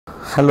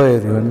Hello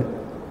everyone.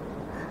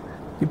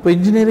 இப்போ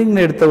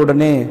இன்ஜினியரிங்னு எடுத்த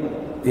உடனே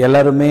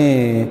எல்லாருமே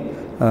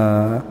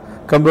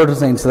கம்ப்யூட்டர்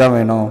சயின்ஸ் தான்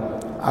வேணும்,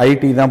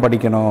 ஐடி தான்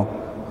படிக்கணும்,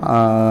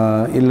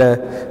 இல்லை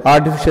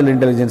ஆர்டிஃபிஷியல்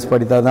இன்டெலிஜென்ஸ்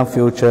படித்தா தான்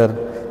ஃப்யூச்சர்,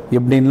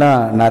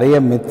 இப்படின்லாம் நிறைய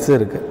மித்ஸ்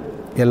இருக்குது.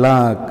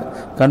 எல்லாம்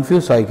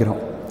கன்ஃபியூஸ்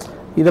ஆகிக்கிறோம்.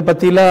 இதை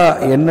பற்றிலாம்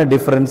என்ன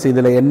டிஃப்ரென்ஸ்,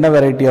 இதில் என்ன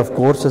வெரைட்டி ஆஃப்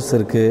கோர்சஸ்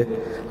இருக்குது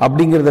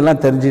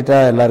அப்படிங்கிறதெல்லாம் தெரிஞ்சிட்டா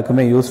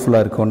எல்லாருக்குமே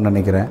யூஸ்ஃபுல்லாக இருக்கும்னு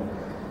நினைக்கிறேன்.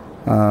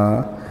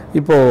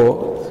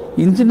 இப்போது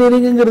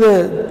இன்ஜினியரிங்கிறத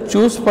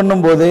சூஸ்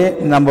பண்ணும்போதே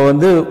நம்ம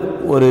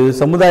ஒரு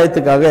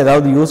சமுதாயத்துக்காக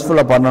ஏதாவது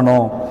யூஸ்ஃபுல்லாக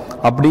பண்ணணும்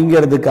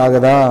அப்படிங்கிறதுக்காக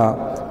தான்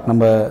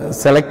நம்ம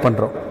செலக்ட்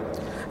பண்ணுறோம்.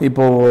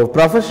 இப்போது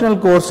ப்ரொஃபஷ்னல்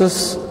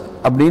கோர்சஸ்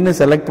அப்படின்னு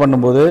செலக்ட்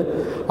பண்ணும்போது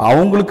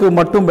அவங்களுக்கு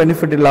மட்டும்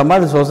பெனிஃபிட் இல்லாமல்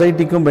அது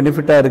சொசைட்டிக்கும்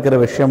பெனிஃபிட்டாக இருக்கிற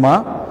விஷயமா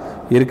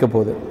இருக்க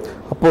போகுது.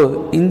 அப்போது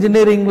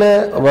இன்ஜினியரிங்கில்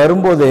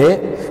வரும்போதே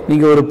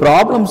நீங்கள் ஒரு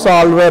ப்ராப்ளம்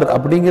சால்வர்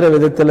அப்படிங்கிற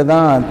விதத்தில்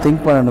தான்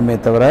திங்க் பண்ணணுமே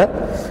தவிர,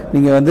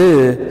 நீங்கள்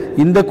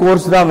இந்த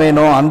கோர்ஸ் தான்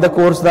வேணும், அந்த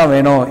கோர்ஸ் தான்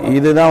வேணும்,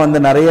 இதுதான்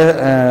நிறைய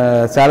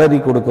சேலரி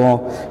கொடுக்கும்,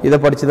 இதை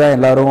படித்து தான்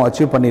எல்லோரும்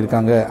அச்சீவ்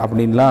பண்ணியிருக்காங்க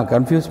அப்படின்லாம்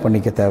கன்ஃபியூஸ்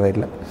பண்ணிக்க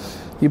தேவையில்லை.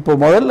 இப்போ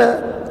முதல்ல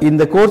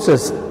இந்த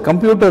courses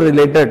computer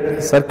related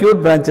circuit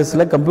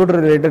பிரான்ச்சஸில்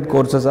computer related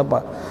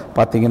கோர்சஸாக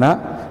பார்த்தீங்கன்னா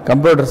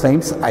கம்ப்யூட்டர்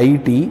சயின்ஸ்,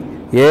 ஐடி,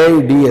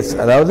 AIDS,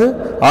 அதாவது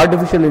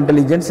artificial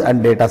intelligence and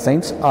data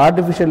science,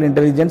 artificial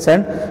intelligence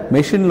and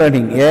machine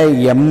learning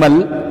AIML,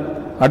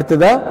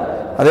 அடுத்ததாக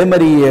அதே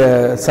மாதிரி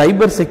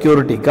cyber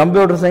security,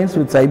 computer science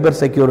with cyber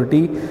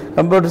security,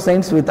 computer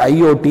science with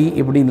IOT,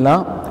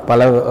 இப்படின்லாம்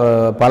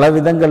பல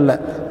விதங்களில்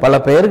பல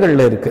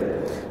பெயர்களில் இருக்குது.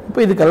 இப்போ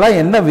இதுக்கெல்லாம்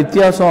என்ன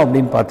வித்தியாசம்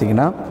அப்படின்னு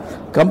பார்த்தீங்கன்னா,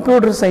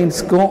 கம்ப்யூட்டர்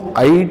சயின்ஸுக்கும்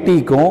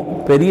ஐடிக்கும்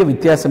பெரிய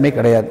வித்தியாசமே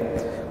கிடையாது.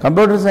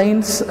 கம்ப்யூட்டர்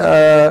சயின்ஸ்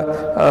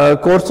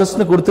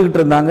கோர்சஸ்ன்னு கொடுத்துக்கிட்டு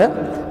இருந்தாங்க,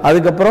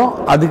 அதுக்கப்புறம்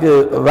அதுக்கு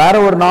வேற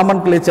ஒரு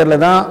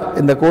நாமன்கிளேச்சரில் தான்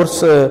இந்த கோர்ஸ்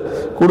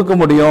கொடுக்க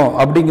முடியும்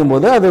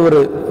அப்படிங்கும்போது அது ஒரு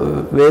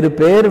வேறு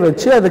பேர்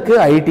வச்சு அதுக்கு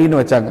ஐடின்னு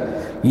வச்சாங்க.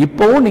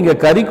 இப்போவும் நீங்கள்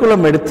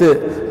கரிக்குலம் எடுத்து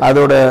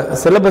அதோட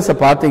சிலபஸை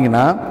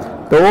பார்த்தீங்கன்னா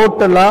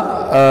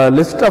டோட்டலாக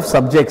லிஸ்ட் ஆஃப்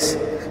சப்ஜெக்ட்ஸ்,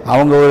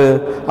 அவங்க ஒரு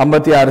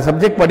 56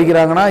 சப்ஜெக்ட்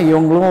படிக்கிறாங்கன்னா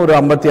இவங்களும் ஒரு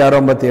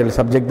 56-57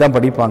 சப்ஜெக்ட் தான்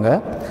படிப்பாங்க.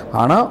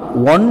 ஆனால்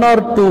 1 or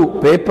 2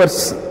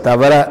 பேப்பர்ஸ்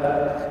தவிர,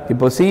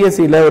 இப்போ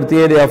CSEல ஒரு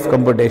தியரி ஆஃப்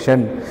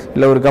கம்ப்யூட்டேஷன்,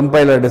 இல்லை ஒரு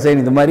கம்பைலர் டிசைன்,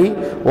 இது மாதிரி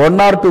 1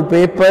 or 2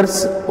 பேப்பர்ஸ்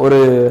ஒரு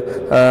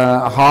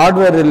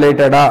ஹார்ட்வேர்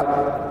ரிலேட்டடாக,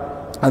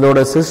 அதோட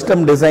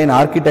சிஸ்டம் டிசைன்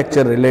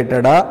ஆர்கிடெக்சர்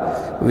ரிலேட்டடாக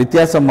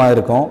வித்தியாசமாக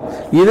இருக்கும்.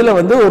 இதில்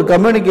ஒரு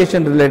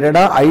கம்யூனிகேஷன்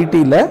ரிலேட்டடாக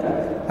ஐடியில்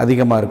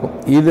அதிகமாக இருக்கும்.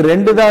 இது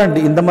ரெண்டு தான்,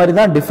 இந்த மாதிரி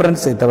தான்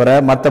டிஃப்ரென்ஸே தவிர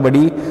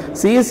மற்றபடி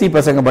CSE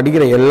பசங்க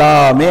படிக்கிற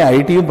எல்லாமே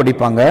ஐடியும்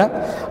படிப்பாங்க.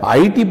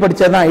 ஐடி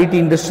படித்தா தான் ஐடி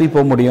இண்டஸ்ட்ரி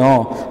போக முடியும்,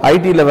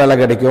 ஐடியில் வேலை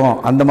கிடைக்கும்,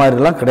 அந்த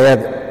மாதிரிலாம்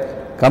கிடையாது.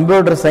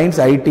 கம்ப்யூட்டர் சயின்ஸ்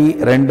ஐடி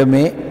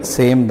ரெண்டுமே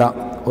சேம் தான்,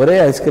 ஒரே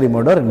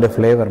ஐஸ்கிரீமோட 2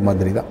 ஃப்ளேவர்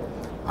மாதிரி தான்.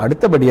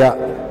 அடுத்தபடியாக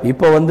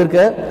இப்போ வந்திருக்க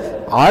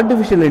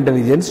artificial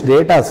intelligence,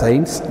 data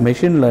science,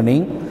 machine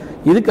learning,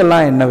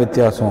 இதுக்கெல்லாம் என்ன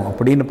வித்தியாசம்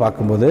அப்படின்னு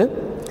பார்க்கும்போது,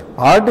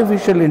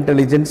 ஆர்டிஃபிஷியல்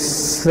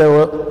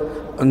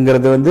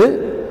இன்டெலிஜென்ஸுங்கிறது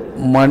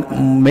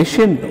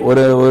மெஷின்,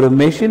 ஒரு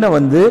மெஷினை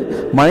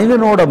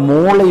மனிதனோட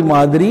மூளை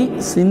மாதிரி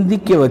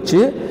சிந்திக்க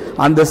வச்சு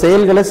அந்த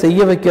செயல்களை செய்ய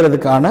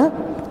வைக்கிறதுக்கான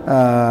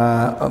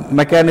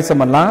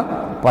மெக்கானிசம் எல்லாம்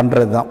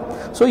பண்ணுறது தான்.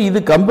 ஸோ இது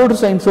கம்ப்யூட்டர்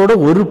சயின்ஸோட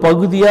ஒரு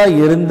பகுதியாக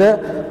இருந்த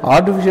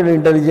ஆர்டிஃபிஷியல்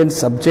இன்டெலிஜென்ஸ்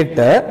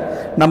சப்ஜெக்டை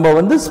நம்ம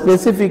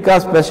ஸ்பெசிஃபிக்காக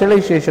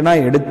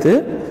ஸ்பெஷலைசேஷனாக எடுத்து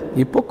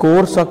இப்போ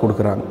கோர்ஸாக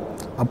கொடுக்குறாங்க.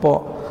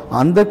 அப்போது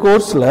அந்த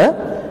கோர்ஸில்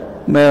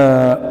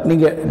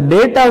நீங்கள்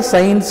டேட்டா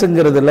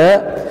சயின்ஸுங்கிறதுல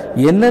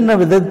என்னென்ன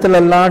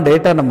விதத்துலலாம்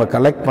டேட்டா நம்ம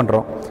கலெக்ட்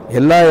பண்ணுறோம்,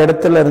 எல்லா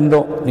இடத்துல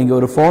இருந்தோம். நீங்கள்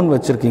ஒரு ஃபோன்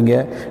வச்சுருக்கீங்க,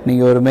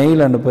 நீங்கள் ஒரு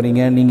மெயில்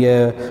அனுப்புகிறீங்க,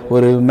 நீங்கள்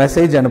ஒரு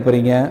மெசேஜ்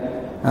அனுப்புகிறீங்க,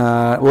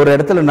 ஒரு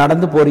இடத்துல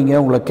நடந்து போகிறீங்க,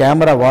 உங்களை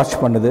கேமரா வாட்ச்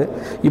பண்ணுது.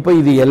 இப்போ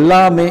இது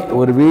எல்லாமே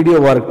ஒரு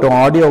வீடியோவாக இருக்கட்டும்,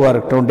 ஆடியோவாக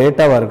இருக்கட்டும்,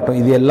 டேட்டாவாக இருக்கட்டும்,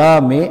 இது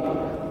எல்லாமே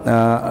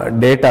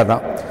டேட்டா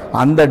தான்.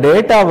 அந்த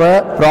டேட்டாவை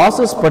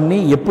ப்ராசஸ் பண்ணி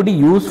எப்படி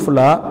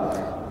யூஸ்ஃபுல்லாக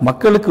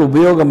மக்களுக்கு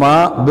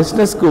உபயோகமாக,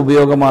 பிஸ்னஸ்க்கு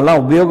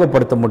உபயோகமாலாம்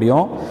உபயோகப்படுத்த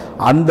முடியும்.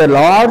 அந்த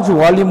லார்ஜ்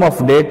வால்யூம்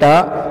ஆஃப் டேட்டா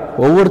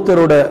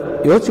ஒவ்வொருத்தரோட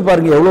யோசிச்சு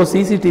பாருங்கள், எவ்வளோ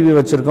சிசிடிவி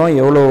வச்சுருக்கோம்,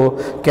 எவ்வளோ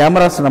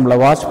கேமராஸ் நம்மளை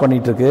வாட்ச்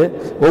பண்ணிகிட்ருக்கு.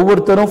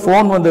 ஒவ்வொருத்தரும்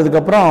ஃபோன்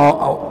வந்ததுக்கப்புறம்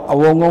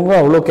அவங்கவுங்க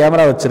அவ்வளோ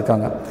கேமரா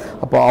வச்சுருக்காங்க.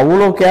 அப்போ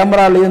அவ்வளோ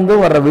கேமராலேருந்து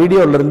வர்ற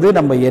வீடியோலேருந்து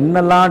நம்ம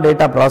என்னெல்லாம்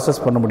டேட்டா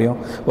ப்ராசஸ் பண்ண முடியும்,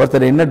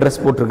 ஒருத்தர் என்ன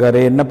ட்ரெஸ் போட்டிருக்காரு,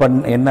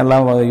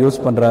 என்னெல்லாம் யூஸ்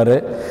பண்ணுறாரு,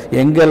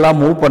 எங்கெல்லாம்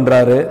மூவ்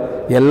பண்ணுறாரு,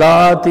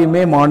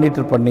 எல்லாத்தையுமே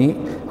மானிட்டர் பண்ணி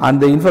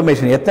அந்த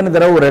இன்ஃபர்மேஷன், எத்தனை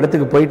தடவை ஒரு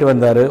இடத்துக்கு போயிட்டு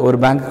வந்தார், ஒரு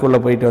பேங்க்குள்ளே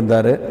போயிட்டு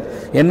வந்தார்,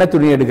 என்ன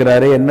துணி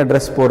எடுக்கிறாரு, என்ன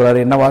ட்ரெஸ் போடுறாரு,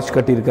 என்ன வாட்ச்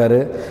கட்டியிருக்காரு,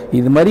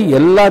 இது மாதிரி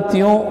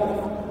எல்லாத்தையும்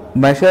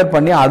மெஷர்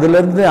பண்ணி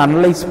அதிலேருந்து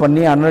அனலைஸ்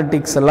பண்ணி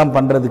அனலிட்டிக்ஸ் எல்லாம்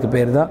பண்ணுறதுக்கு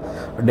பேர் தான்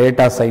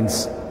டேட்டா சயின்ஸ்.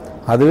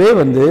 அதுவே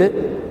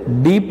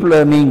டீப்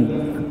லேர்னிங்,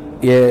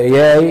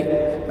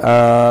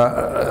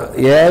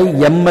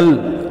 AIML,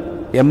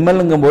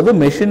 எம்எல்ங்கும் போது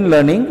மெஷின்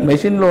லேர்னிங்,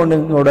 மெஷின்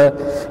லேர்னிங்கோட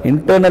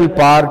இன்டர்னல்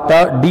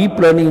பார்ட்டாக டீப்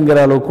லேர்னிங்கிற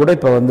அளவு கூட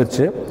இப்போ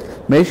வந்துருச்சு.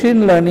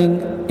 மெஷின் லேர்னிங்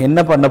என்ன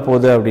பண்ண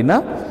போகுது அப்படின்னா,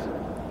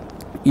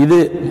 இது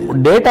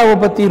டேட்டாவை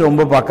பற்றி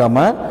ரொம்ப பார்க்காம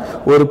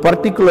ஒரு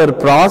பர்டிகுலர்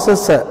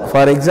ப்ராசஸை,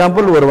 ஃபார்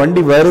எக்ஸாம்பிள் ஒரு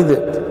வண்டி வருது,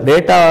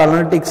 டேட்டா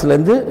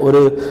அனலிட்டிக்ஸ்லேருந்து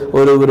ஒரு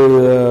ஒரு ஒரு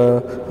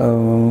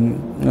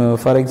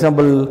ஃபார்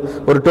எக்ஸாம்பிள்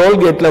ஒரு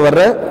டோல்கேட்டில்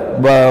வர்ற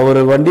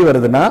ஒரு வண்டி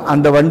வருதுன்னா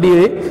அந்த வண்டி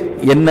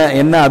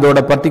என்ன அதோட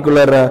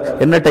பர்டிகுலர்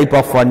என்ன டைப்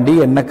ஆஃப் வண்டி,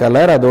 என்ன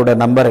கலர், அதோட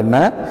நம்பர் என்ன,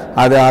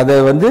 அதை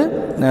வந்து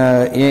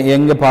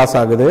எங்கே பாஸ்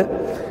ஆகுது,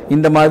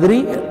 இந்த மாதிரி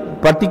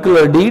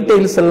பர்டிகுலர்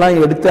டீட்டெயில்ஸ் எல்லாம்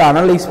எடுத்து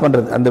அனலைஸ்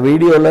பண்ணுறது. அந்த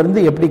வீடியோலேருந்து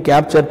எப்படி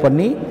கேப்சர்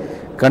பண்ணி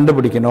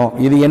கண்டுபிடிக்கணும்,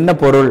 இது என்ன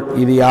பொருள்,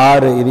 இது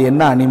யார், இது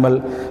என்ன அனிமல்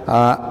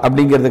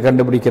அப்படிங்கிறத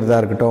கண்டுபிடிக்கிறதா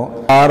இருக்கட்டும்.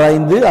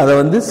 ஆராய்ந்து அதை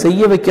வந்து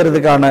செய்ய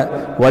வைக்கிறதுக்கான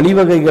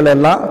வழிவகைகள்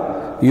எல்லாம்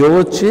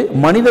யோசிச்சு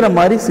மனிதனை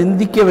மாதிரி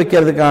சிந்திக்க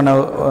வைக்கிறதுக்கான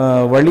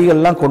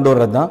வழிகள்லாம் கொண்டு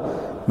வர்றது தான்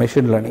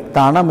மெஷின் லேர்னிங்.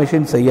 தானாக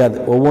மெஷின் செய்யாது,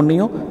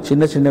 ஒவ்வொன்றையும்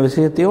சின்ன சின்ன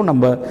விஷயத்தையும்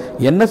நம்ம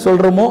என்ன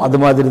சொல்கிறோமோ அது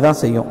மாதிரி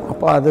தான் செய்யும்.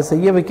 அப்போ அதை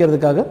செய்ய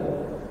வைக்கிறதுக்காக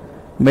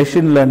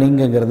மெஷின்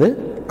லேர்னிங்கிறது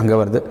அங்கே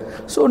வருது.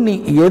 ஸோ நீ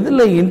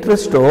எதில்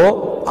இன்ட்ரெஸ்ட்டோ,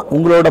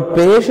 உங்களோட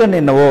பேஷன்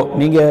என்னவோ,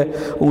 நீங்கள்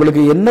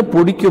உங்களுக்கு என்ன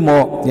பிடிக்குமோ,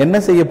 என்ன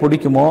செய்ய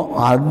பிடிக்குமோ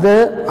அதை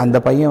அந்த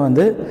பையன்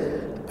வந்து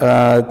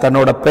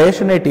தன்னோட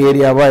பேஷனேட்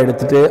ஏரியாவாக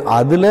எடுத்துகிட்டு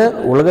அதில்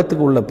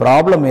உலகத்துக்கு உள்ள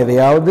ப்ராப்ளம்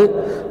எதையாவது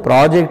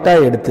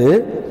ப்ராஜெக்டாக எடுத்து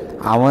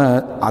அவன்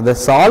அதை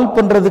சால்வ்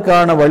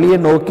பண்ணுறதுக்கான வழியை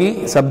நோக்கி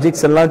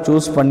சப்ஜெக்ட்ஸ் எல்லாம்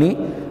சூஸ் பண்ணி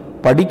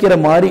படிக்கிற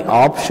மாதிரி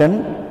ஆப்ஷன்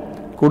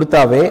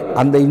கொடுத்தாவே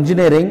அந்த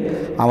இன்ஜினியரிங்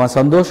அவன்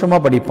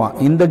சந்தோஷமாக படிப்பான்.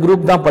 இந்த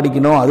குரூப் தான்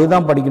படிக்கணும்,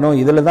 அதுதான் படிக்கணும்,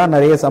 இதில் தான்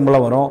நிறைய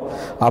சம்பளம் வரும்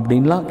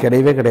அப்படின்லாம்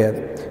கிடையவே கிடையாது.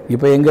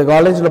 இப்போ எங்கள்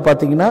காலேஜில்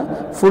பார்த்தீங்கன்னா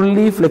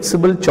fully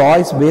flexible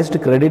choice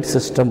based credit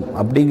system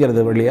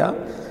அப்படிங்கிறது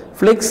வழியாக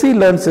ஃப்ளெக்ஸி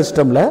லேர்ன்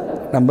சிஸ்டமில்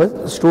நம்ம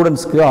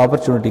ஸ்டூடெண்ட்ஸ்க்கு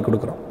ஆப்பர்ச்சுனிட்டி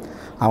கொடுக்குறோம்.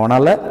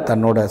 அவனால்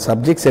தன்னோட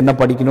சப்ஜெக்ட்ஸ் என்ன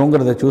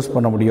படிக்கணுங்கிறத சூஸ்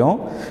பண்ண முடியும்,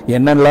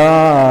 என்னெல்லாம்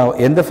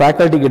எந்த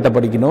ஃபேக்கல்ட்டி கிட்ட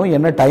படிக்கணும்,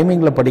 என்ன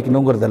டைமிங்கில்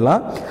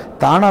படிக்கணுங்கிறதெல்லாம்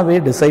தானாகவே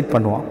டிசைட்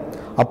பண்ணுவான்.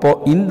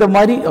 அப்போது இந்த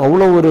மாதிரி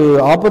அவ்வளோ ஒரு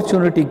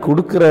ஆப்பர்ச்சுனிட்டி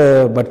கொடுக்குற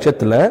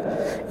பட்சத்தில்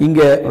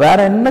இங்கே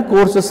வேறு என்ன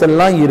கோர்சஸ்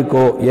எல்லாம்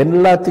இருக்கோ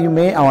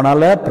எல்லாத்தையுமே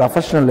அவனால்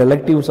ப்ரொஃபஷ்னல்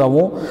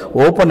எலெக்டிவ்ஸாகவும்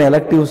ஓப்பன்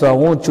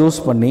எலெக்டிவ்ஸாகவும் சூஸ்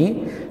பண்ணி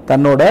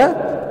தன்னோட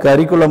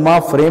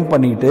கரிக்குலமாக ஃப்ரேம்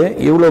பண்ணிட்டு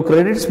இவ்வளோ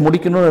கிரெடிட்ஸ்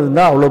முடிக்கணும்னு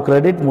இருந்தால் அவ்வளோ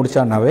கிரெடிட்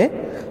முடித்தானாவே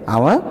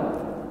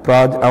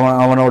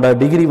அவனோட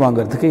டிகிரி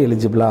வாங்கிறதுக்கு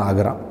எலிஜிபிளாக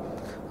ஆகிறான்.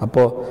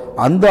 அப்போது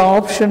அந்த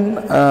ஆப்ஷன்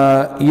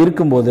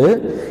இருக்கும்போது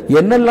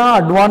என்னெல்லாம்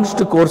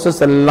அட்வான்ஸ்டு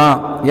கோர்சஸ் எல்லாம்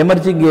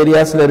எமர்ஜிங்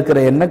ஏரியாஸில் இருக்கிற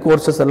என்ன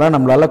கோர்சஸ் எல்லாம்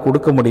நம்மளால்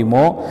கொடுக்க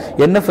முடியுமோ,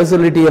 என்ன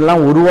ஃபெசிலிட்டி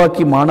எல்லாம்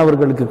உருவாக்கி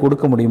மாணவர்களுக்கு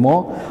கொடுக்க முடியுமோ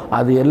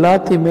அது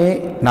எல்லாத்தையுமே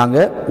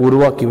நாங்கள்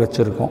உருவாக்கி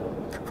வச்சுருக்கோம்.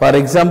 ஃபார்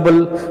எக்ஸாம்பிள்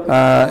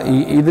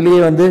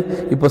இதுலேயே வந்து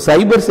இப்போ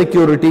சைபர்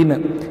செக்யூரிட்டின்னு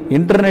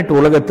இன்டர்நெட்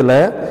உலகத்தில்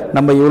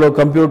நம்ம இவ்வளோ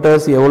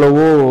கம்ப்யூட்டர்ஸ்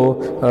எவ்வளவோ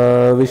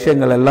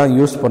விஷயங்கள் எல்லாம்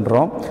யூஸ்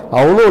பண்ணுறோம்.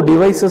 அவ்வளோ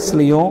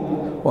டிவைசஸ்லேயும்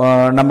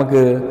நமக்கு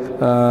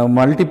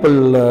மல்டிபிள்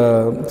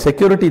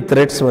செக்யூரிட்டி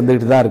த்ரெட்ஸ்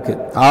வந்துட்டு தான் இருக்குது,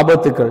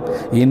 ஆபத்துக்கள்.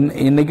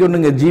 இன்றைக்கும்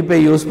நீங்கள் ஜிபே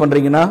யூஸ்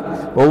பண்ணுறீங்கன்னா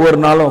ஒவ்வொரு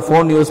நாளும்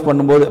ஃபோன் யூஸ்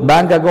பண்ணும்போது,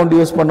 பேங்க் அக்கௌண்ட்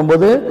யூஸ்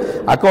பண்ணும்போது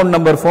அக்கௌண்ட்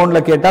நம்பர்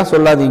ஃபோனில் கேட்டால்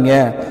சொல்லாதீங்க,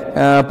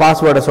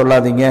 பாஸ்வேர்டை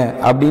சொல்லாதீங்க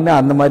அப்படின்னு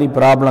அந்த மாதிரி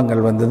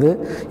ப்ராப்ளங்கள் வந்தது.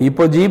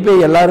 இப்போ ஜிபே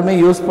எல்லாருமே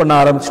யூஸ் பண்ண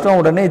ஆரம்பிச்சிட்டோம்.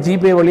 உடனே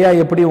ஜிபே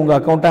வழியாக எப்படி உங்கள்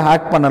அக்கௌண்ட்டை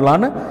ஹேக்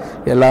பண்ணலான்னு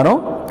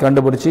எல்லாரும்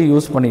கண்டுபிடிச்சி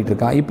யூஸ் பண்ணிகிட்டு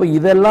இருக்கான். இப்போ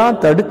இதெல்லாம்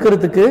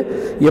தடுக்கிறதுக்கு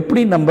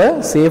எப்படி நம்ம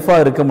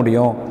சேஃபாக இருக்க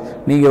முடியும்?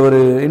 நீங்கள் ஒரு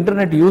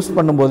இன்டர்நெட் யூஸ்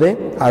பண்ணும்போதே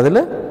அதில்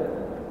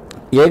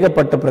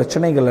ஏகப்பட்ட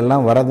பிரச்சனைகள்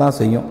எல்லாம் வரதான்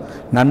செய்யும்.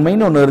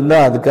 நன்மைன்னு ஒன்று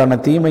இருந்தால் அதுக்கான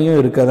தீமையும்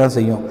இருக்க தான்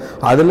செய்யும்.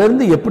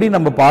 அதிலிருந்து எப்படி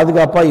நம்ம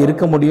பாதுகாப்பாக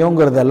இருக்க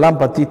முடியுங்கிறதெல்லாம்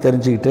பற்றி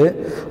தெரிஞ்சுக்கிட்டு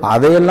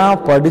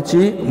அதையெல்லாம்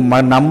படித்து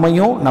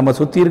நம்மையும் நம்ம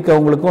சுற்றி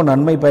இருக்கவங்களுக்கும்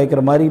நன்மை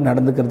பயக்கிற மாதிரி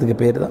நடந்துக்கிறதுக்கு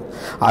பேர் தான்,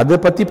 அதை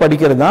பற்றி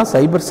படிக்கிறது தான்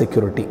சைபர்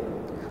செக்யூரிட்டி.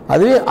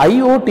 அதுவே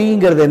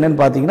ஐஓடிங்கிறது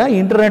என்னன்னு பார்த்தீங்கன்னா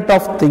இன்டர்நெட்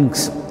ஆஃப்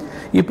திங்ஸ்.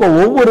 இப்போ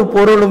ஒவ்வொரு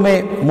பொருளுமே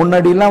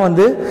முன்னாடிலாம்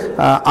வந்து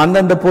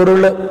அந்தந்த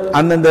பொருள்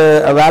அந்தந்த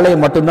வேலையை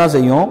மட்டும்தான்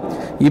செய்யும்.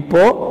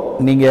 இப்போது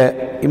நீங்கள்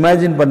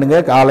இமேஜின்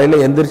பண்ணுங்கள்,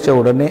 காலையில் எந்திரிச்ச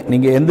உடனே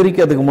நீங்கள்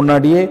எந்திரிக்கிறதுக்கு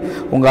முன்னாடியே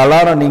உங்கள்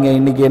அலாரம் நீங்கள்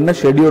இன்றைக்கி என்ன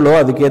ஷெட்யூலோ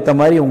அதுக்கேற்ற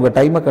மாதிரி உங்கள்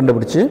டைமை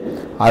கண்டுபிடிச்சி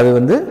அது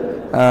வந்து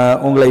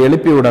உங்களை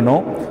எழுப்பி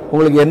விடணும்.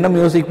 உங்களுக்கு என்ன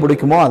மியூசிக்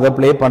பிடிக்குமோ அதை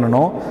ப்ளே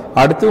பண்ணணும்.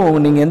 அடுத்து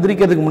நீங்கள்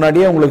எந்திரிக்கிறதுக்கு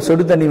முன்னாடியே உங்களுக்கு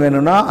சுடு தண்ணி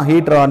வேணும்னா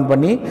ஹீட்டர் ஆன்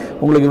பண்ணி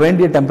உங்களுக்கு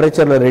வேண்டிய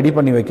டெம்பரேச்சரில் ரெடி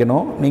பண்ணி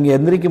வைக்கணும். நீங்கள்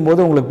எந்திரிக்கும்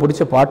போது உங்களுக்கு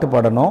பிடிச்ச பாட்டு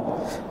பாடணும்.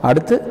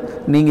 அடுத்து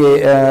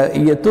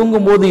நீங்கள்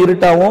தூங்கும்போது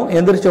இருட்டாகவும்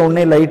எந்திரிச்ச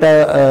உடனே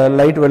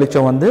லைட்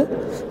வெளிச்சம் வந்து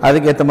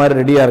அதுக்கேற்ற மாதிரி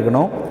ரெடியாக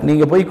இருக்கணும்.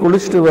 நீங்கள் போய்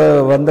குளிச்சுட்டு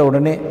வந்த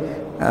உடனே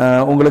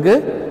உங்களுக்கு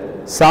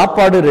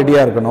சாப்பாடு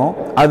ரெடியாக இருக்கணும்.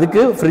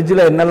 அதுக்கு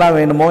ஃப்ரிட்ஜில் என்னெல்லாம்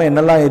வேணுமோ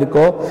என்னெல்லாம்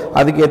இருக்கோ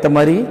அதுக்கேற்ற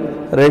மாதிரி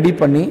ரெடி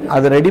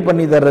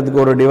பண்ணி தர்றதுக்கு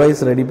ஒரு டிவைஸ்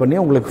ரெடி பண்ணி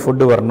உங்களுக்கு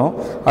ஃபுட்டு வரணும்.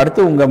 அடுத்து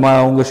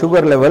உங்கள்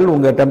சுகர் லெவல்,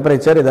 உங்கள்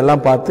டெம்பரேச்சர்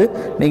இதெல்லாம் பார்த்து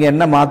நீங்கள்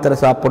என்ன மாத்திரை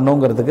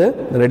சாப்பிட்ணுங்கிறதுக்கு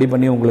ரெடி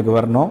பண்ணி உங்களுக்கு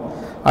வரணும்.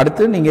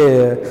 அடுத்து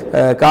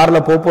நீங்கள்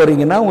காரில்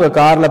போகிறீங்கன்னா உங்கள்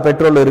காரில்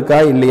பெட்ரோல் இருக்கா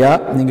இல்லையா,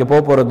 நீங்கள்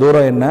போகிற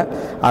தூரம் என்ன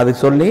அது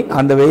சொல்லி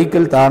அந்த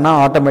வெஹிக்கிள்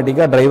தானாக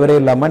ஆட்டோமேட்டிக்காக டிரைவரே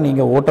இல்லாமல்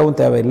நீங்கள் ஓட்டவும்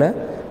தேவையில்லை,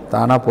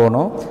 தானாக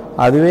போகணும்.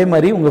 அதுவே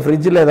மாதிரி உங்கள்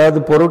ஃப்ரிட்ஜில் ஏதாவது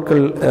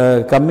பொருட்கள்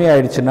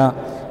கம்மியாயிடுச்சுன்னா,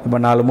 இப்போ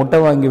 4 முட்டை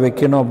வாங்கி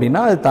வைக்கணும்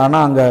அப்படின்னா அது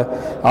தானாக அங்கே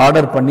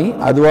ஆர்டர் பண்ணி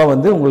அதுவாக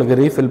வந்து உங்களுக்கு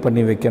ரீஃபில்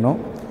பண்ணி வைக்கணும்.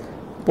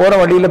 போகிற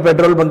வழியில்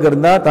பெட்ரோல் பங்க்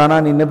இருந்தால்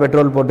தானாக நின்று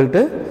பெட்ரோல்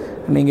போட்டுக்கிட்டு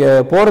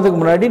நீங்கள் போகிறதுக்கு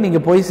முன்னாடி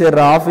நீங்கள் போய்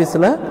சேர்ற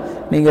ஆஃபீஸில்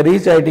நீங்கள்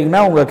ரீச்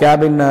ஆகிட்டிங்கன்னா உங்கள்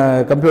கேபின்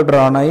கம்ப்யூட்டர்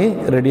ஆன் ஆகி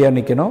ரெடியாக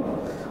நிற்கணும்.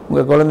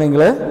 உங்கள்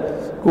குழந்தைங்கள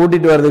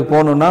கூட்டிகிட்டு வரதுக்கு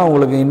போகணுன்னா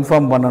உங்களுக்கு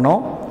இன்ஃபார்ம்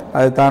பண்ணணும்.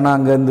 அது தானே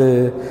அங்கேருந்து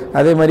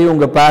அதே மாதிரி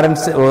உங்கள்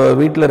பேரண்ட்ஸ்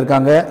வீட்டில்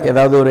இருக்காங்க,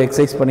 ஏதாவது ஒரு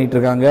எக்ஸசைஸ் பண்ணிகிட்டு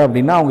இருக்காங்க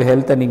அப்படின்னா அவங்க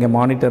ஹெல்த்தை நீங்கள்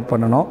மானிட்டர்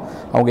பண்ணணும்.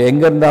 அவங்க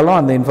எங்கே இருந்தாலும்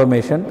அந்த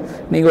இன்ஃபர்மேஷன்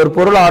நீங்கள் ஒரு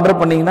பொருள் ஆர்டர்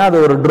பண்ணிங்கன்னா அது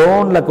ஒரு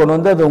ட்ரோனில் கொண்டு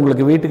வந்து அது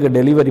உங்களுக்கு வீட்டுக்கு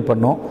டெலிவரி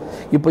பண்ணும்.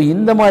 இப்போ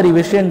இந்த மாதிரி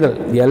விஷயங்கள்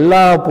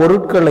எல்லா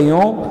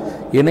பொருட்களையும்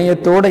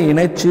இணையத்தோடு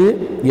இணைச்சு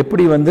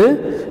எப்படி வந்து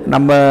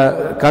நம்ம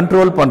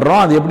கண்ட்ரோல்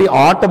பண்ணுறோம், அது எப்படி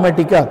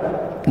ஆட்டோமேட்டிக்காக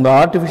உங்கள்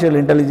ஆர்டிஃபிஷியல்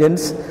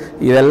இன்டெலிஜென்ஸ்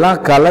இதெல்லாம்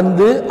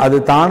கலந்து அது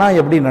தானாக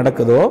எப்படி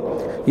நடக்குதோ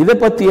இதை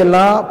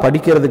பற்றியெல்லாம்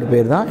படிக்கிறதுக்கு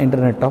பேர் தான்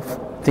இன்டர்நெட் ஆஃப்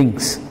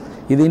திங்ஸ்.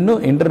 இது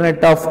இன்னும்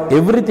இன்டர்நெட் ஆஃப்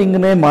எவ்ரி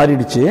திங்குன்னே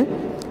மாறிடுச்சு.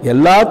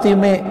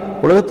 எல்லாத்தையுமே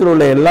உலகத்தில்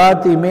உள்ள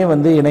எல்லாத்தையுமே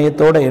வந்து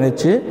இணையத்தோடு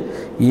இணைச்சு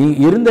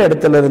இருந்த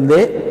இடத்துல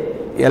இருந்தே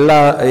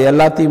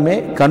எல்லாத்தையுமே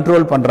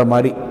கண்ட்ரோல் பண்ணுற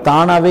மாதிரி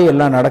தானாகவே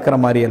எல்லாம் நடக்கிற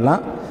மாதிரி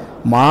எல்லாம்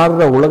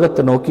மாறுற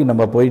உலகத்தை நோக்கி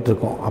நம்ம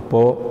போயிட்டுருக்கோம்.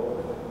 அப்போது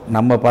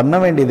நம்ம பண்ண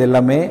வேண்டியது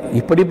எல்லாமே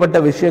இப்படிப்பட்ட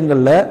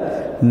விஷயங்களில்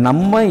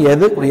நம்ம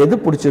எது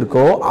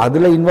பிடிச்சிருக்கோ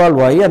அதில்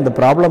இன்வால்வ் ஆகி அந்த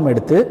ப்ராப்ளம்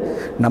எடுத்து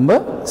நம்ம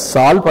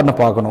சால்வ் பண்ண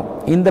பார்க்கணும்.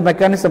 இந்த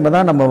மெக்கானிசம்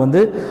தான் நம்ம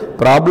வந்து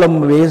ப்ராப்ளம்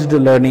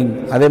பேஸ்டு லேர்னிங்,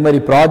 அதே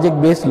மாதிரி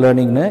ப்ராஜெக்ட் பேஸ்ட்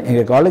லேர்னிங்னு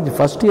எங்கள் காலேஜ்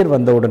ஃபஸ்ட் இயர்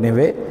வந்த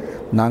உடனேவே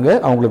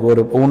நாங்கள்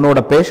அவங்களுக்கு உன்னோட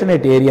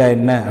பேஷனேட் ஏரியா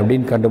என்ன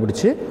அப்படின்னு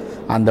கண்டுபிடிச்சி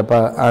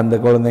அந்த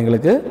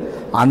குழந்தைங்களுக்கு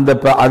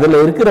அதில்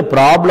இருக்கிற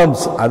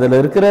ப்ராப்ளம்ஸ், அதில்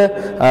இருக்கிற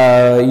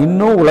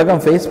இன்னும்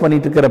உலகம் ஃபேஸ்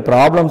பண்ணிட்டு இருக்கிற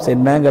ப்ராப்ளம்ஸ்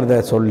என்னங்கிறத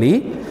சொல்லி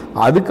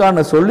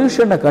அதுக்கான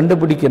சொல்யூஷனை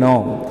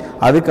கண்டுபிடிக்கணும்,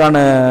 அதுக்கான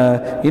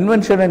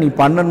இன்வென்ஷனை நீ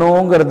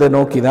பண்ணணுங்கிறத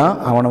நோக்கி தான்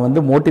அவனை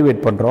வந்து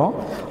மோட்டிவேட் பண்ணுறோம்.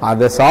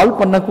 அதை சால்வ்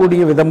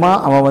பண்ணக்கூடிய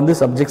விதமாக அவன் வந்து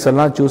சப்ஜெக்ட்ஸ்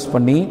எல்லாம் சூஸ்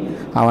பண்ணி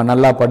அவன்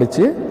நல்லா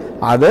படித்து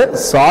அதை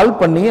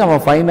சால்வ் பண்ணி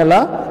அவன்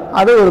ஃபைனலாக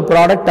அதை ஒரு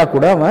ப்ராடக்டாக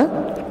கூட அவன்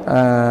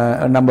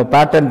நம்ம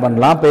பேட்டர்ன்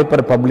பண்ணலாம்,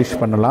 பேப்பர் பப்ளிஷ்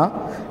பண்ணலாம்.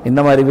 இந்த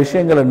மாதிரி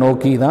விஷயங்களை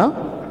நோக்கி தான்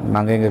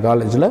நாங்கள் எங்கள்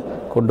காலேஜில்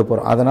கொண்டு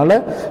போகிறோம். அதனால்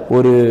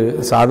ஒரு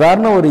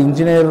சாதாரண ஒரு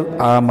இன்ஜினியர்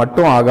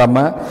மட்டும்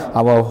ஆகாமல்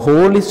அவன்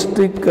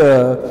ஹோலிஸ்டிக்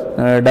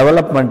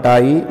டெவலப்மெண்ட்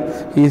ஆகி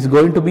he is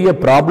going to be a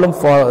problem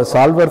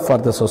solver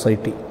for the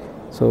society.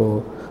 So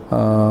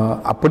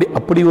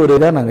அப்படி ஒரு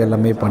இதாக நாங்கள்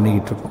எல்லாமே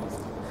பண்ணிக்கிட்டு இருக்கோம்.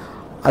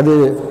 அது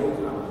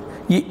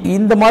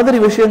இந்த மாதிரி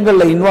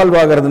விஷயங்களில் இன்வால்வ்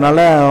ஆகிறதுனால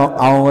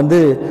அவன் வந்து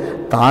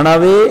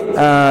தானாகவே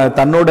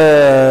தன்னோட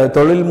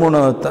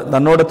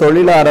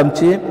தொழிலை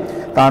ஆரம்பித்து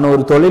தான்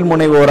ஒரு தொழில்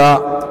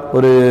முனைவோராக,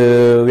 ஒரு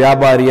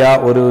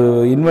வியாபாரியாக, ஒரு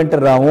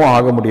இன்வென்டராகவும்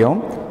ஆக முடியும்.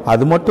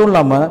 அது மட்டும்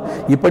இல்லாமல்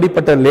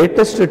இப்படிப்பட்ட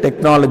latest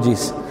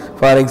technologies,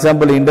 for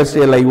example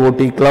industrial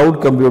IOT, cloud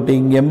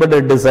computing,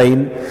 embedded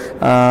design,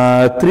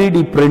 3D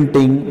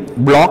printing,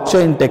 block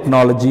chain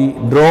technology,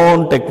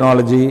 drone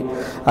technology,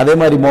 அதே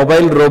மாதிரி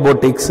mobile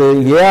robotics,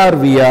 AR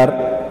VR,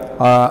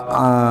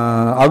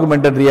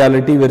 augmented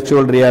reality,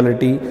 virtual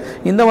reality,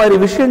 இந்த மாதிரி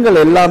விஷயங்கள்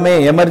எல்லாமே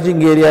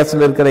எமர்ஜிங்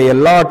ஏரியாஸில் இருக்கிற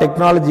எல்லா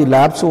டெக்னாலஜி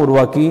லேப்ஸும்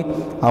உருவாக்கி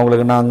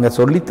அவங்களுக்கு நாங்கள்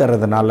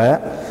சொல்லித்தரதுனால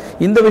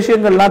இந்த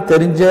விஷயங்கள்லாம்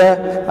தெரிஞ்ச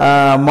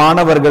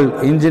மாணவர்கள்,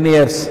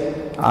 இன்ஜினியர்ஸ்,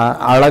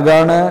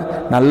 அழகான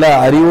நல்ல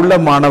அறிவுள்ள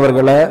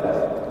மாணவர்களை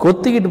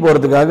கொத்திக்கிட்டு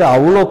போகிறதுக்காக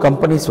அவ்வளோ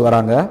கம்பெனிஸ்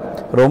வராங்க.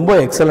 ரொம்ப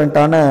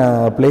எக்ஸலண்ட்டான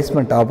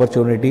பிளேஸ்மெண்ட்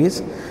ஆப்பர்ச்சுனிட்டிஸ்.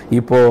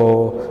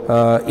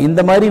 இப்போது இந்த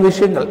மாதிரி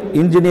விஷயங்கள்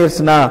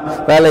இன்ஜினியர்ஸ்னால்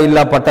வேலை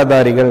இல்லா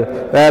பட்டதாரிகள்,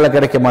 வேலை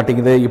கிடைக்க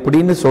மாட்டேங்குது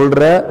இப்படின்னு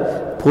சொல்கிற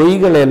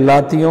பொய்கள்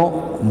எல்லாத்தையும்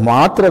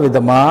மாற்றுற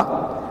விதமாக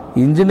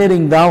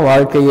இன்ஜினியரிங் தான்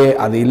வாழ்க்கையே,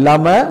 அது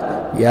இல்லாமல்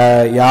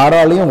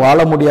யாராலையும் வாழ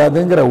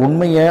முடியாதுங்கிற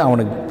உண்மையை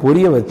அவனுக்கு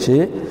புரிய வச்சு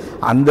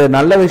அந்த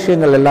நல்ல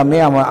விஷயங்கள் எல்லாமே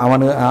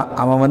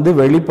அவன் வந்து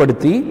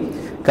வெளிப்படுத்தி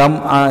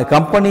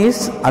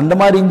கம்பெனிஸ் அந்த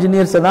மாதிரி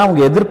இன்ஜினியர்ஸை தான்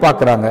அவங்க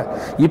எதிர்பார்க்குறாங்க.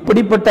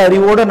 இப்படிப்பட்ட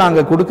அறிவோடு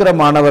நாங்கள் கொடுக்குற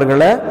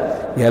மாணவர்களை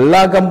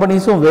எல்லா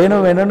கம்பெனிஸும்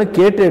வேணும்னு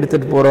கேட்டு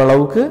எடுத்துகிட்டு போகிற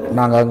அளவுக்கு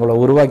நாங்கள் அவங்கள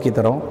உருவாக்கி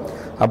தரோம்.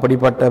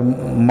 அப்படிப்பட்ட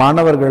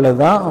மாணவர்களை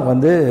தான்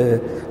வந்து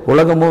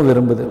உலகமும்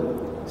விரும்புது.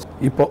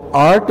 இப்போ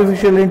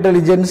ஆர்டிஃபிஷியல்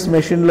இன்டெலிஜென்ஸ்,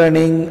 மெஷின்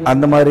லேர்னிங்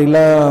அந்த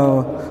மாதிரிலாம்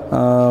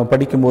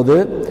படிக்கும்போது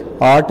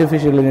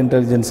artificial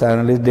intelligence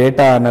analyst,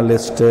 data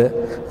analyst,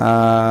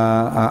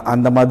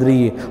 அந்த மாதிரி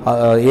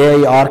AI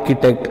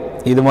ஆர்கிடெக்ட்,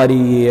 இது மாதிரி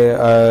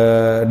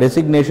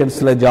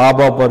டெசிக்னேஷன்ஸில்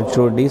ஜாப்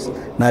ஆப்பர்ச்சுனிட்டிஸ்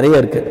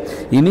நிறைய இருக்குது.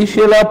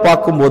 இனிஷியலாக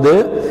பார்க்கும்போது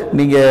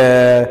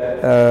நீங்கள்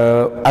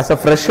ஆஸ் அ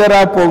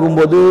ஃப்ரெஷராக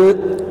போகும்போது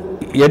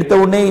எடுத்த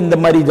உடனே இந்த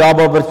மாதிரி ஜாப்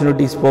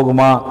ஆப்பர்ச்சுனிட்டிஸ்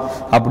போகுமா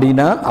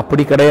அப்படின்னா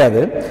அப்படி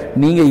கிடையாது.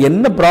 நீங்கள்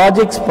என்ன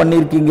ப்ராஜெக்ட்ஸ்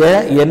பண்ணியிருக்கீங்க,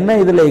 என்ன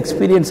இதில்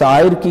எக்ஸ்பீரியன்ஸ்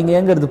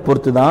ஆயிருக்கீங்கிறது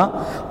பொறுத்து தான்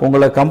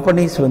உங்களை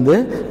கம்பெனிஸ் வந்து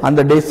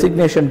அந்த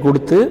டெசிக்னேஷன்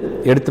கொடுத்து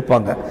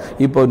எடுத்துப்பாங்க.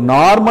 இப்போ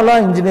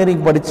நார்மலாக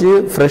இன்ஜினியரிங் படித்து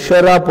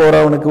ஃப்ரெஷராக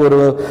போகிறவனுக்கு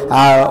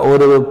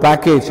ஒரு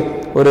பேக்கேஜ்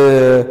ஒரு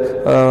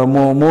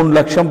 3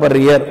 லட்சம் பர்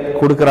இயர்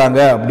கொடுக்குறாங்க.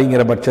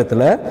 அப்படிங்கிற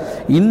பட்சத்தில்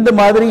இந்த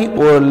மாதிரி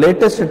ஒரு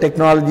லேட்டஸ்ட்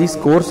டெக்னாலஜிஸ்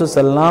கோர்சஸ்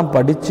எல்லாம்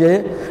படித்து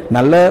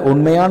நல்ல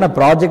உண்மையான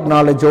ப்ராஜெக்ட்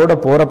நாலேஜோடு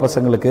போகிற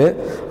பசங்களுக்கு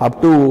up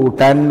to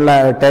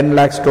 10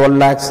 lakhs 12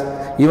 lakhs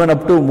even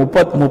up to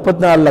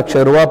 34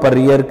 லட்சம் ரூபா பர்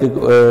இயருக்கு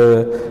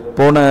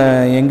போன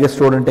எங்கள்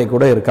ஸ்டூடெண்ட்டே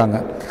கூட இருக்காங்க.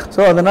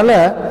 ஸோ அதனால்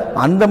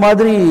அந்த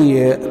மாதிரி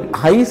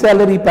ஹை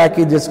சேலரி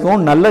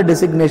பேக்கேஜஸ்க்கும் நல்ல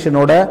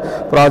டெசிக்னேஷனோட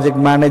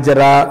ப்ராஜெக்ட்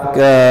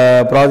மேனேஜராக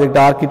ப்ராஜெக்ட்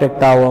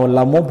ஆர்கிடெக்டாகவும்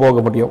எல்லாமும் போக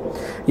முடியும்.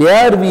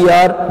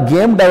 ஏஆர்விஆர்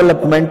கேம்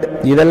டெவலப்மெண்ட்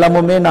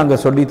இதெல்லாமுமே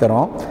நாங்கள்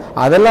சொல்லித்தரோம்.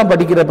 அதெல்லாம்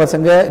படிக்கிற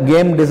பசங்க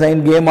game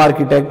design, game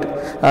architect,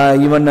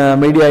 even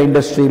media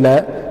இண்டஸ்ட்ரியில்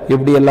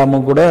இப்படி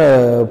எல்லாமும் கூட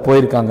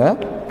போயிருக்காங்க.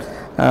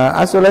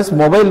 As well as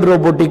mobile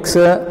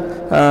robotics,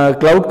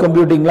 cloud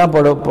கம்ப்யூட்டிங்லாம்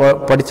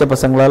படித்த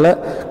பசங்களால்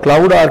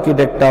க்ளவுட்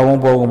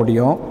ஆர்கிடெக்டாகவும் போக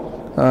முடியும்.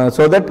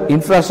 So that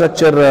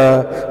infrastructure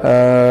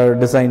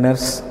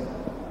designers,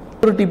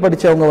 security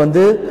படித்தவங்க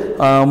வந்து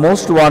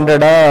most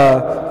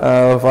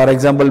வாண்டடாக for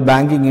example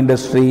banking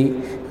industry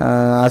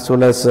as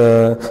well as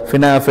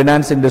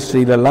finance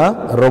இண்டஸ்ட்ரியிலலாம்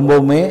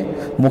ரொம்பவுமே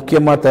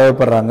முக்கியமாக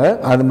தேவைப்படுறாங்க.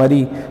 அது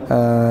மாதிரி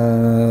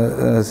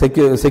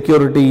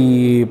security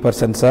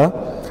பர்சன்ஸாக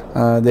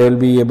they will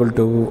be able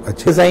to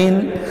design.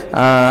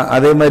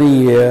 அதே மாதிரி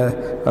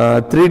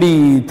 3D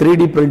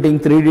printing,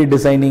 3D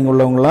designing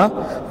உள்ளவங்களாம்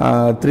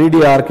 3D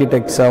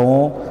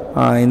ஆர்கிடெக்ட்ஸாகவும்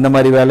இந்த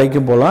மாதிரி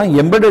வேலைக்கும் போகலாம்.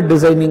 எம்பெடட்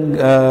டிசைனிங்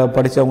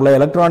படித்தவங்கள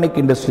எலக்ட்ரானிக்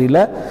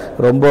இண்டஸ்ட்ரியில்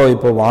ரொம்ப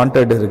இப்போ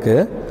வாண்டட்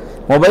இருக்குது.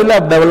 Mobile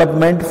app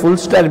development, full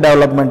stock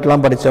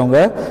டெவலப்மெண்ட்லாம் படித்தவங்க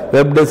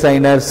வெப்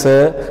டிசைனர்ஸு,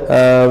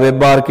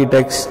 வெப்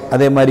ஆர்கிடெக்ட்ஸ்,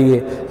 அதே மாதிரி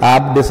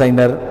ஆப்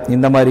டிசைனர்,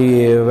 இந்த மாதிரி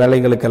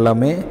வேலைகளுக்கு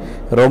எல்லாமே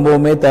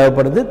ரொம்பவுமே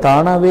தேவைப்படுது.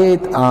 தானாகவே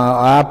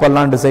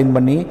ஆப்பெல்லாம் டிசைன்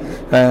பண்ணி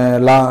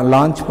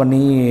லான்ச்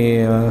பண்ணி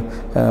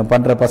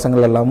பண்ணுற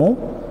பசங்கள் எல்லாமும்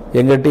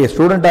எங்கள்கிட்ட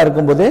ஸ்டூடெண்ட்டாக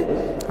இருக்கும்போதே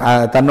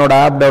தன்னோட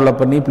ஆப்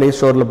டெவலப் பண்ணி ப்ளே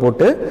ஸ்டோரில்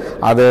போட்டு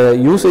அதை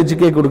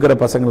யூசேஜுக்கே கொடுக்குற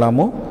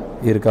பசங்களாமும்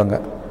இருக்காங்க.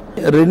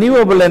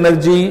 ரினியூவபிள்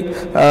எனர்ஜி,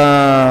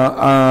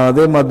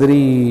 அதே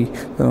மாதிரி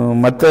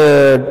மற்ற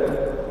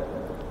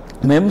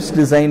மெம்ஸ்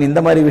டிசைன், இந்த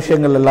மாதிரி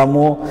விஷயங்கள்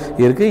எல்லாமும்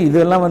இருக்குது.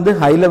 இதெல்லாம் வந்து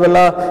ஹை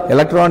லெவலாக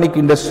எலக்ட்ரானிக்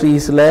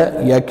இண்டஸ்ட்ரீஸில்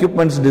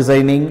எக்யூப்மெண்ட்ஸ்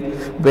டிசைனிங்,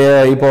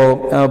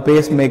 இப்போது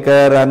பேஸ்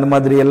மேக்கர், அந்த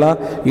மாதிரி எல்லாம்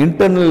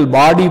இன்டர்னல்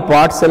பாடி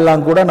பார்ட்ஸ்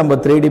எல்லாம் கூட நம்ம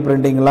 3D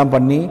பிரிண்டிங்லாம்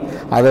பண்ணி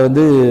அதை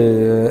வந்து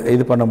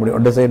இது பண்ண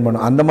முடியும், டிசைன்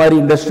பண்ணணும். அந்த மாதிரி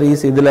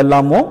இண்டஸ்ட்ரீஸ் இதில்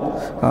எல்லாமும்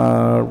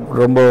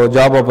ரொம்ப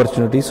ஜாப்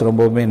ஆப்பர்ச்சுனிட்டிஸ்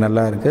ரொம்பவுமே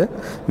நல்லா இருக்குது.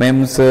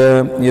 மெம்ஸு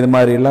இது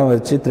மாதிரிலாம்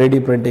வச்சு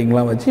 3D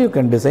பிரிண்டிங்லாம் வச்சு you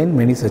can design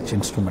many such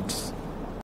instruments.